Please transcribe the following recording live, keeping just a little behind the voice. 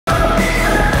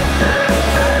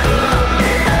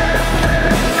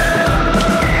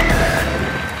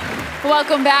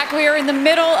Welcome back. We are in the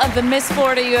middle of the Miss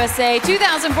Florida USA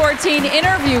 2014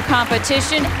 interview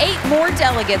competition. 8 more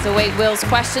delegates await Will's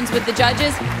questions with the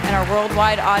judges and our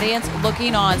worldwide audience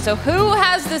looking on. So who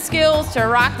has the skills to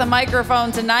rock the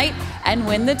microphone tonight and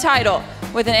win the title?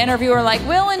 With an interviewer like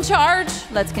Will in charge,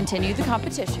 let's continue the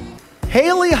competition.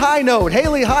 Haley High Note,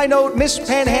 Miss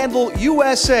Panhandle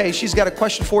USA. She's got a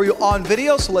question for you on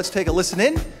video, so let's take a listen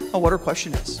in on what her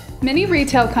question is. Many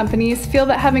retail companies feel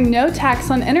that having no tax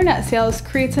on internet sales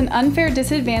creates an unfair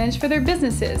disadvantage for their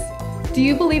businesses. Do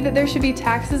you believe that there should be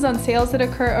taxes on sales that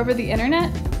occur over the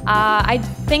internet? I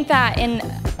think that in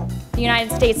the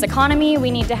United States economy,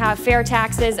 we need to have fair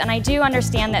taxes, and I do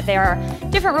understand that there are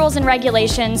different rules and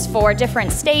regulations for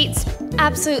different states.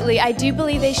 Absolutely. I do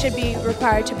believe they should be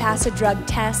required to pass a drug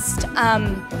test.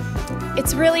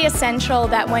 It's really essential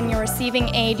that when you're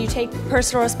receiving aid, you take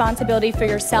personal responsibility for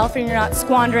yourself and you're not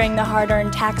squandering the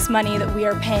hard-earned tax money that we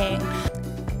are paying.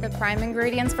 The prime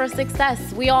ingredients for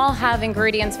success. We all have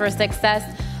ingredients for success,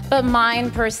 but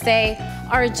mine per se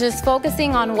are just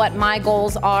focusing on what my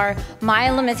goals are, my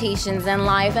limitations in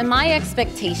life, and my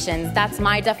expectations. That's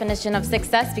my definition of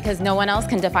success because no one else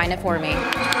can define it for me.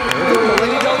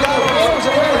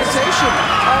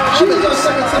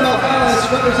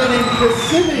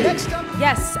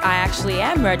 Yes, I actually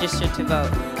am registered to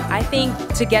vote. I think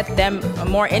to get them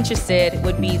more interested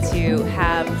would be to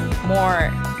have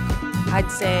more,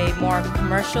 I'd say more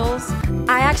commercials.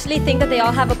 I actually think that they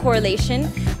all have a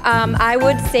correlation. I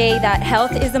would say that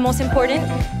health is the most important.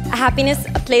 Happiness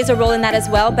plays a role in that as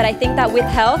well, but I think that with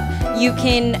health, you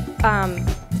can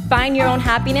find your own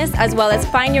happiness as well as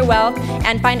find your wealth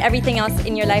and find everything else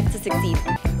in your life to succeed.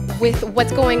 With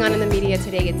what's going on in the media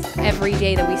today, it's every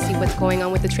day that we see what's going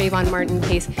on with the Trayvon Martin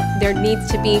case. There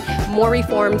needs to be more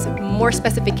reforms, more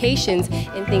specifications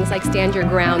in things like stand your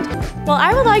ground. Well,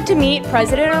 I would like to meet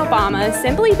President Obama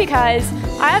simply because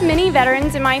I have many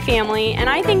veterans in my family and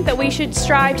I think that we should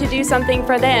strive to do something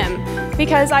for them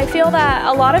because I feel that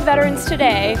a lot of veterans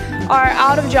today are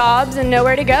out of jobs and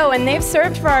nowhere to go and they've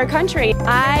served for our country.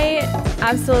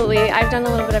 I've done a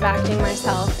little bit of acting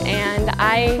myself and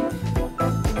I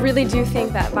really do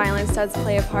think that violence does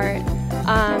play a part.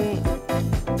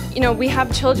 You know, we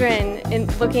have children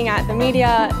looking at the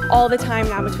media all the time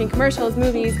now between commercials,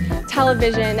 movies,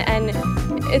 television, and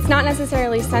it's not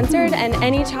necessarily censored, and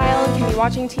any child can be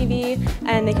watching TV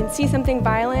and they can see something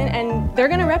violent and they're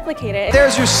going to replicate it.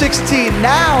 There's your 16.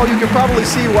 Now you can probably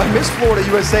see why Miss Florida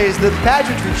USA is the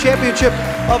pageantry championship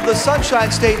of the Sunshine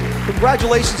State.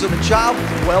 Congratulations on the job.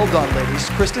 Well done, ladies.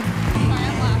 Kristen?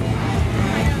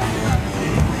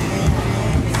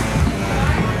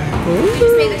 We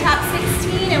just made the top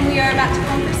 16 and we are about to go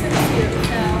for swimsuit,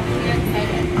 so we're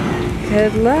excited.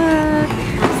 Good luck.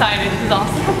 I'm excited. This is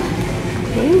awesome.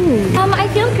 I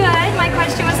feel good. My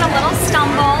question was a little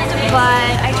stumbled, but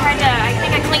I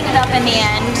think I cleaned it up in the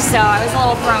end, so I was a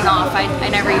little thrown off. I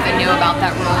never even knew about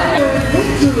that rule.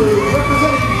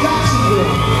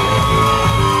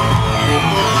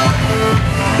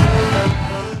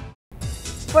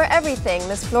 For everything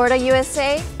Miss Florida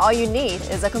USA, all you need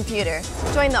is a computer.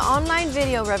 Join the online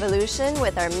video revolution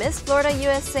with our Miss Florida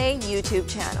USA YouTube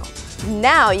channel.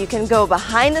 Now you can go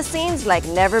behind the scenes like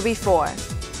never before.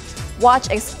 Watch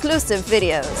exclusive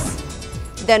videos.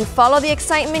 Then follow the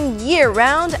excitement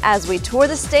year-round as we tour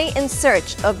the state in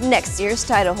search of next year's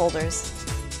title holders.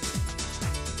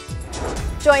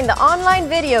 Join the online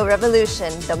video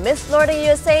revolution, the Miss Florida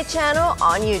USA channel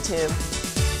on YouTube.